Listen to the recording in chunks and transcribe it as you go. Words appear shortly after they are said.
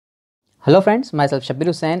Hello friends, my self Shabbir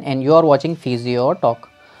Hussain and you are watching फिजियोटॉक।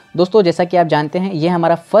 दोस्तों, जैसा कि आप जानते हैं, ये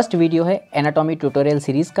हमारा फर्स्ट वीडियो है एनाटॉमी ट्यूटोरियल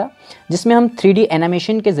सीरीज़ का, जिसमें हम 3D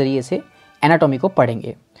एनिमेशन के ज़रिए से एनाटॉमी को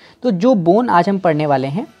पढ़ेंगे। तो जो बोन आज हम पढ़ने वाले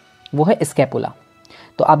हैं वो है स्कैपुला।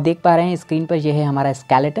 तो आप देख पा रहे हैं स्क्रीन पर, यह है हमारा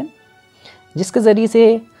स्केलेटन, जिसके ज़रिए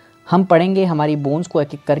से हम पढ़ेंगे हमारी बोन्स को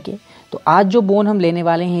एक एक करके। तो आज जो बोन हम लेने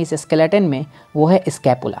वाले हैं इस स्केलेटन में वो है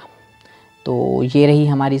स्कैपुला। तो ये रही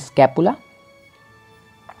हमारी स्कैपुला।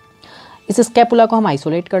 इस स्कैपुला को हम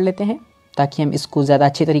आइसोलेट कर लेते हैं ताकि हम इसको ज़्यादा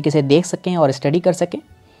अच्छे तरीके से देख सकें और स्टडी कर सकें।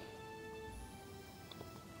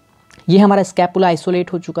 ये हमारा स्कैपुला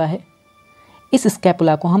आइसोलेट हो चुका है। इस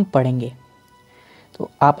स्कैपुला को हम पढ़ेंगे। तो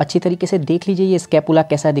आप अच्छी तरीके से देख लीजिए ये स्कैपुला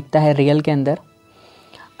कैसा दिखता है रियल के अंदर।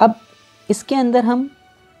 अब इसके अंदर हम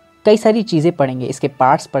कई सारी चीज़ें पढ़ेंगे, इसके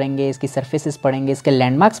पार्ट्स पढ़ेंगे, इसकी सरफेसेस पढ़ेंगे, इसके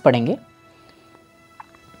लैंडमार्क्स पढ़ेंगे।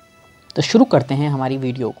 तो शुरू करते हैं हमारी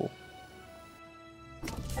वीडियो को।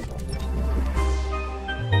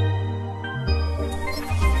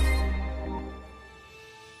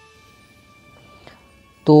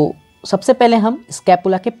 तो सबसे पहले हम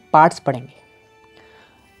स्कैपुला के पार्ट्स पढ़ेंगे।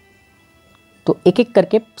 तो एक एक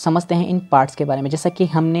करके समझते हैं इन पार्ट्स के बारे में। जैसा कि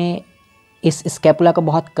हमने इस स्कैपुला को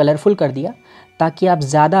बहुत कलरफुल कर दिया ताकि आप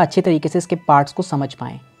ज़्यादा अच्छे तरीके से इसके पार्ट्स को समझ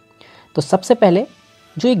पाएँ। तो सबसे पहले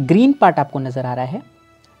जो एक ग्रीन पार्ट आपको नज़र आ रहा है,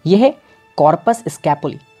 यह है कॉर्पस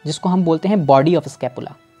स्कैपुली, जिसको हम बोलते हैं बॉडी ऑफ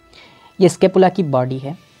स्कैपुला। ये स्कैपुला की बॉडी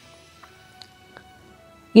है।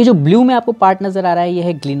 ये जो ब्लू में आपको पार्ट नज़र आ रहा है, यह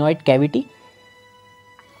है ग्लिनॉइड कैविटी।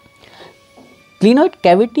 ग्लिनॉइड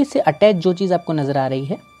कैविटी से अटैच जो चीज़ आपको नज़र आ रही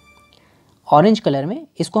है ऑरेंज कलर में,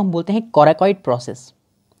 इसको हम बोलते हैं coracoid process.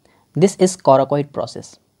 This is coracoid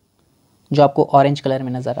process, जो आपको ऑरेंज कलर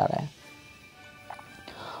में नज़र आ रहा है।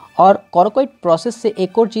 और कोराकॉइड प्रोसेस से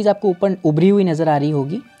एक और चीज़ आपको ऊपर उभरी हुई नज़र आ रही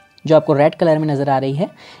होगी, जो आपको रेड कलर में नज़र आ रही है,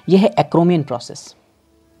 यह है एक्रोमियन प्रोसेस।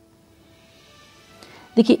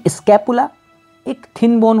 देखिए, स्कैपुला एक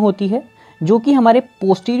थिन बोन होती है जो कि हमारे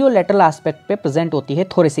पोस्टीरियर लैटरल एस्पेक्ट पे प्रेजेंट होती है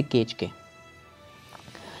थोरेसिक केज के।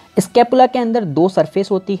 स्कैपुला के अंदर 2 सरफेस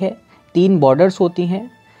होती है, 3 बॉर्डर्स होती हैं,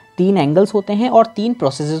 3 एंगल्स होते हैं और 3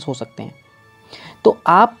 प्रोसेसेस हो सकते हैं। तो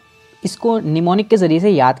आप इसको निमोनिक के ज़रिए से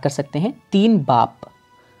याद कर सकते हैं। 3 बाप,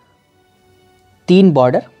 3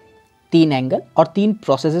 बॉर्डर, 3 एंगल और 3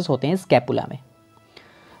 प्रोसेसेस होते हैं स्कैपुला में।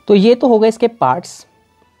 तो ये तो हो गए इसके पार्ट्स।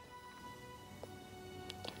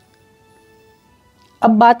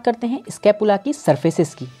 अब बात करते हैं स्कैपुला की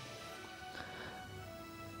सरफेसेस की।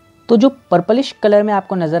 तो जो पर्पलिश कलर में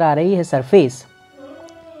आपको नज़र आ रही है सरफेस,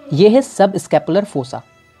 ये है सब स्कैपुलर फोसा।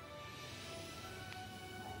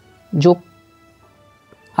 जो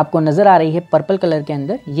आपको नज़र आ रही है पर्पल कलर के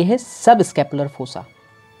अंदर, ये है सब स्कैपुलर फोसा।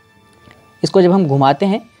 इसको जब हम घुमाते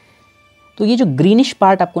हैं तो ये जो ग्रीनिश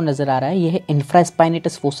पार्ट आपको नज़र आ रहा है, ये है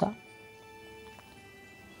इंफ्रास्पाइनेटस फोसा।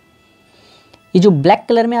 ये जो ब्लैक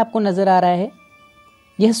कलर में आपको नज़र आ रहा है,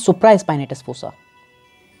 यह है सुप्रास्पाइनेटस फोसा।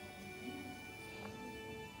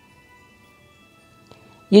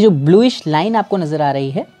 ये जो ब्लूइश लाइन आपको नजर आ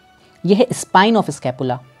रही है, यह है spine of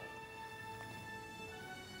scapula.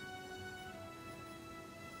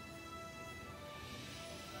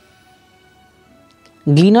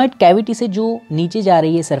 Glenoid cavity से जो नीचे जा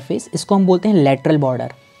रही है सरफेस, इसको हम बोलते हैं लैटरल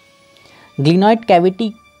बॉर्डर। ग्लिनॉइड कैविटी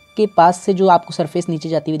के पास से जो आपको सरफेस नीचे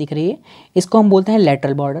जाती हुई दिख रही है, इसको हम बोलते हैं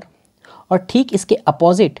लैटरल बॉर्डर। और ठीक इसके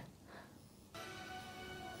अपोजिट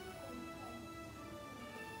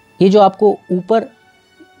ये जो आपको ऊपर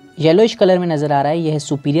येलोइश कलर में नज़र आ रहा है, यह है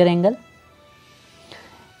सुपीरियर एंगल।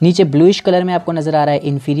 नीचे ब्लूइश कलर में आपको नज़र आ रहा है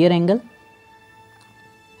इंफीरियर एंगल।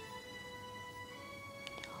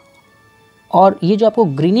 और ये जो आपको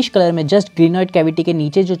ग्रीनिश कलर में जस्ट ग्लिनॉइड कैविटी के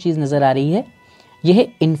नीचे जो चीज़ नज़र आ रही है, यह है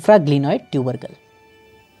इंफ्राग्लिनॉइड ट्यूबरकल।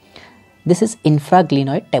 This is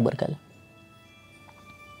इंफ्राग्लिनॉइड tubercle.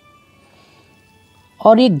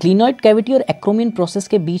 और ये ग्लिनॉइड कैविटी और एक्रोमियन प्रोसेस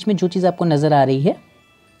के बीच में जो चीज़ आपको नज़र आ रही है,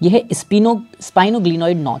 यह है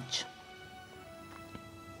स्पाइनोग्लिनॉइड नॉच।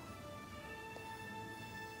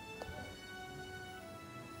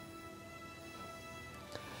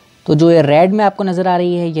 तो जो ये रेड में आपको नज़र आ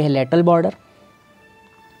रही है, यह है लैटरल बॉर्डर।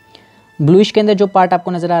 ब्लूइश के अंदर जो पार्ट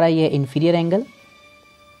आपको नज़र आ रहा है, यह है इंफीरियर एंगल।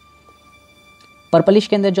 पर्पलिश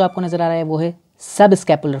के अंदर जो आपको नज़र आ रहा है, वो है सब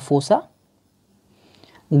स्कैपुलर फोसा।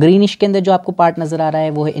 ग्रीनिश के अंदर जो आपको पार्ट नज़र आ रहा है,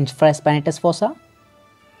 वो है इंफ्रास्पाइनेटस फोसा।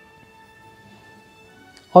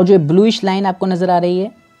 और जो ब्लूइश लाइन आपको नज़र आ रही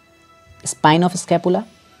है, स्पाइन ऑफ स्कैपुला।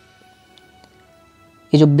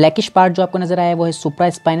 ये जो ब्लैकिश पार्ट जो आपको नज़र आया है, वो है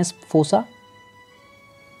सुप्रास्पाइनस फोसा।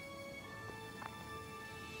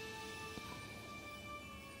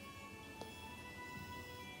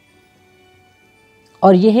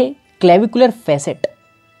 और ये है क्लेविकुलर फैसेट।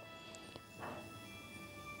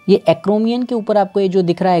 ये एक्रोमियन के ऊपर आपको ये जो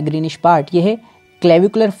दिख रहा है ग्रीनिश पार्ट, ये है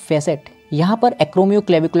क्लेविकुलर फेसेट। यहाँ पर एक्रोमियो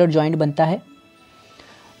क्लेविकुलर जॉइंट बनता है।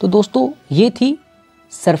 तो दोस्तों ये थी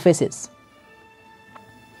सरफेसेस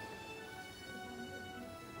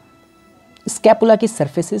स्कैपुला की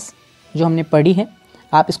सरफेसेस जो हमने पढ़ी है।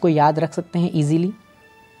 आप इसको याद रख सकते हैं इजीली।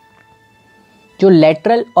 जो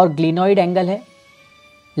लेटरल और ग्लिनॉइड एंगल है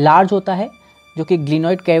लार्ज होता है, जो कि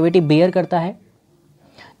ग्लिनॉइड कैविटी बेयर करता है।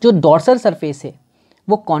 जो डॉर्सल सरफेस है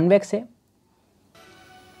वो कॉन्वेक्स है।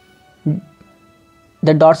 The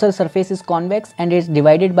dorsal surface is convex and is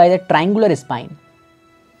divided by the triangular spine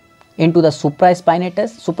into the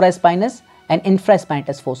सुप्रास्पाइनस and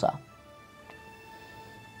infraspinous fossa.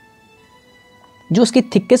 जो उसकी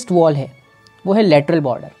थिकेस्ट वॉल है वो है लेटरल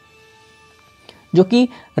बॉर्डर, जो कि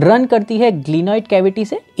रन करती है ग्लिनॉइड कैविटी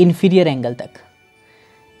से इंफीरियर एंगल तक।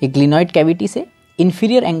 ये ग्लिनॉइड कैविटी से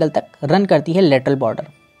इंफीरियर एंगल तक रन करती है लेटरल बॉर्डर।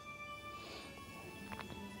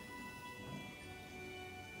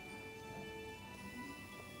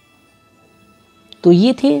 तो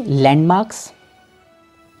ये थे लैंडमार्क्स।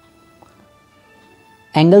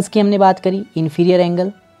 एंगल्स की हमने बात करी, inferior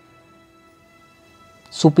angle,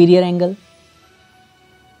 superior angle,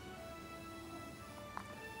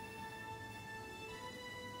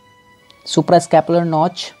 suprascapular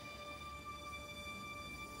notch,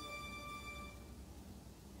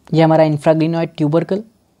 ये हमारा इंफ्राग्लिनॉइड ट्यूबरकल,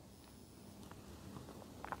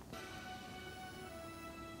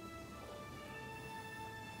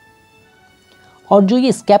 और जो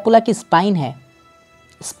ये स्कैपुला की स्पाइन है,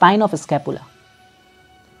 स्पाइन ऑफ स्कैपुला,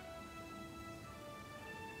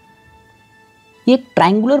 ये एक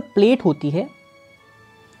ट्रायंगुलर प्लेट होती है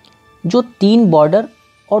जो 3 बॉर्डर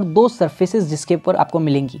और 2 सरफेसेस जिसके ऊपर आपको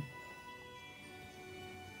मिलेंगी।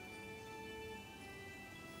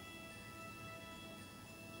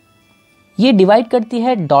 ये डिवाइड करती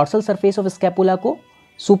है डॉर्सल सरफेस ऑफ स्कैपुला को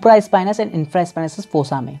सुप्रास्पाइनस एंड इंफ्रास्पाइनस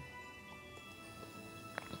फोसा में।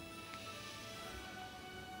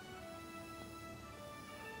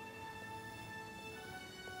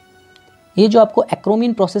 ये जो आपको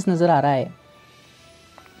एक्रोमियन प्रोसेस नजर आ रहा है,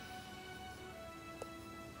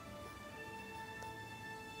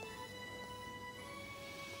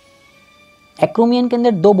 एक्रोमियन के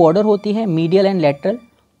अंदर 2 बॉर्डर होती है, मीडियल एंड लेटरल,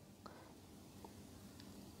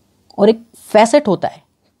 और एक फैसेट होता है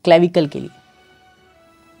क्लेविकल के लिए।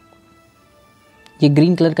 ये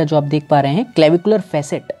ग्रीन कलर का जो आप देख पा रहे हैं क्लेविकुलर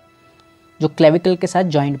फैसेट, जो क्लेविकल के साथ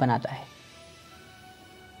जॉइंट बनाता है।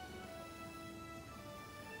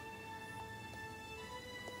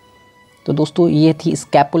 तो दोस्तों ये थी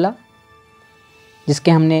स्कैपुला,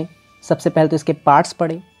 जिसके हमने सबसे पहले तो इसके पार्ट्स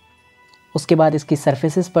पढ़े, उसके बाद इसकी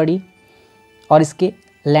सरफेसेस पढ़ी और इसके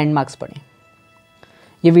लैंडमार्क्स पढ़े।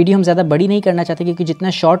 ये वीडियो हम ज़्यादा बड़ी नहीं करना चाहते, क्योंकि जितना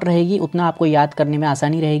शॉर्ट रहेगी उतना आपको याद करने में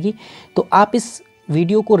आसानी रहेगी। तो आप इस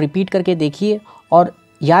वीडियो को रिपीट करके देखिए और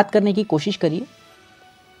याद करने की कोशिश करिए,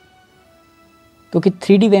 क्योंकि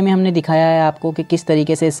 3D वे में हमने दिखाया है आपको कि किस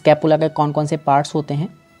तरीके से स्कैपुला के कौन कौन से पार्ट्स होते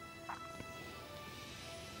हैं।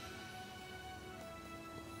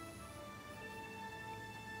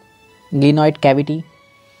 ग्लिनॉइड कैविटी,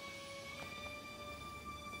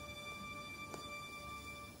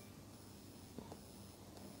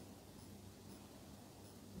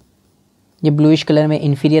 ये ब्लूइश कलर में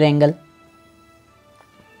inferior angle,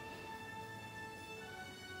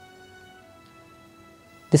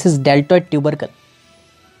 this is deltoid tubercle.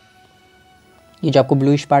 ये जो आपको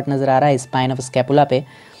ब्लूइश पार्ट नजर आ रहा है स्पाइन ऑफ स्कैपुला पे,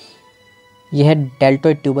 यह है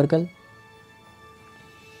deltoid tubercle.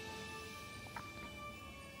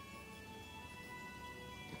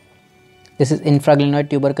 This is इंफ्राग्लिनॉइड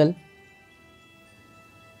tubercle.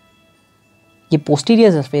 ये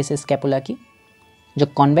पोस्टीरियर सरफेस है स्कैपुला की जो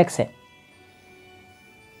कॉन्वेक्स है।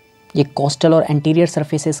 ये कोस्टल और एंटीरियर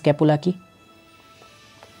सरफेस है स्कैपुला की।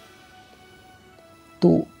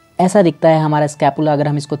 तो ऐसा दिखता है हमारा स्कैपुला अगर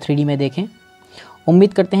हम इसको 3D में देखें।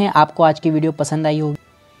 उम्मीद करते हैं आपको आज की वीडियो पसंद आई होगी।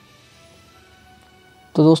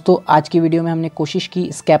 तो दोस्तों आज की वीडियो में हमने कोशिश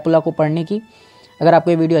की स्कैपुला को पढ़ने की। अगर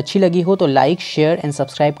आपको ये वीडियो अच्छी लगी हो तो लाइक, शेयर एंड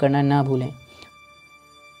सब्सक्राइब करना ना भूलें।